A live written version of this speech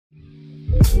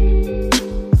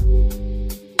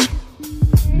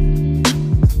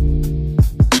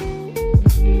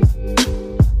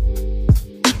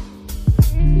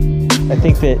I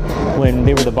think that when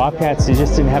they were the Bobcats, they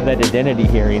just didn't have that identity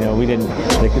here. You know, we didn't.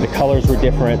 The colors were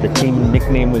different. The team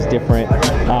nickname was different.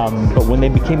 But when they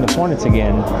became the Hornets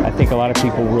again, I think a lot of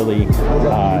people really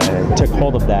took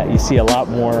hold of that. You see a lot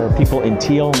more people in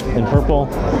teal and purple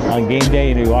on game day.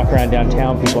 You know, you walk around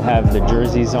downtown, people have the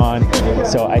jerseys on.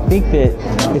 So I think that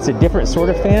it's a different sort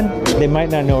of fan. They might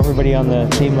not know everybody on the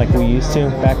team like we used to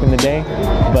back in the day,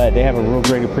 but they have a real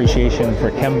great appreciation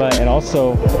for Kemba and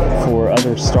also for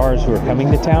other stars who are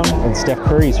coming to town, and Steph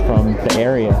Curry's from the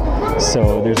area,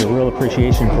 so there's a real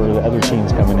appreciation for the other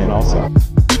teams coming in also.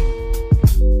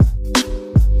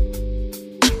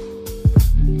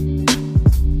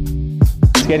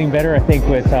 Getting better, I think,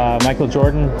 with Michael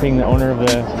Jordan being the owner of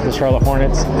the Charlotte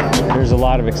Hornets. There's a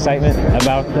lot of excitement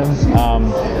about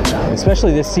them.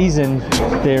 Especially this season,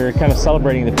 they're kind of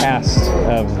celebrating the past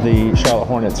of the Charlotte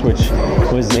Hornets, which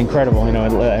was incredible. You know,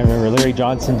 I remember Larry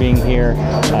Johnson being here,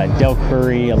 Del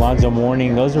Curry, Alonzo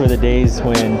Mourning. Those were the days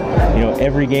when, you know,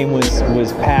 every game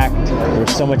was packed. There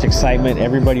was so much excitement.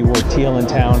 Everybody wore teal in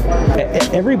town.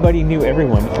 Everybody knew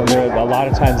everyone. A lot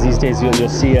of times these days you'll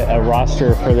see a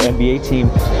roster for the NBA team,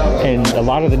 and a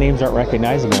lot of the names aren't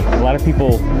recognizable. A lot of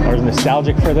people are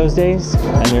nostalgic for those days,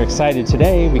 and they're excited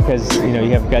today because, you know,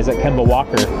 you have guys like Kemba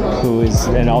Walker, who is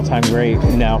an all-time great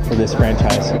now for this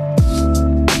franchise.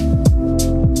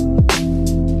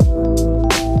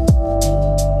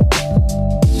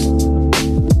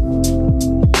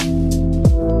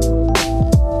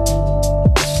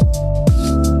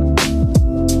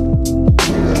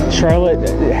 Charlotte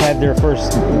had their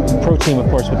first pro team, of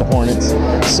course, with the Hornets.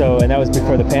 And that was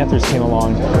before the Panthers came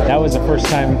along. That was the first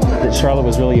time that Charlotte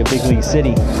was really a big league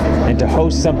city. And to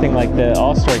host something like the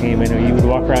All-Star game, you know, you would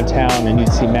walk around town and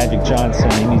you'd see Magic Johnson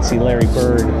and you'd see Larry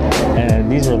Bird.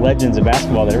 And these were legends of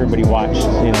basketball that everybody watched,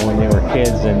 you know, when they were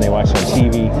kids and they watched on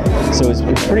TV. So it's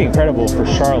pretty incredible for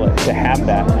Charlotte to have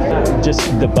that.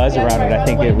 Just the buzz around it, I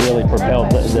think it really propelled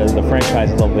the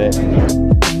franchise a little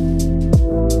bit.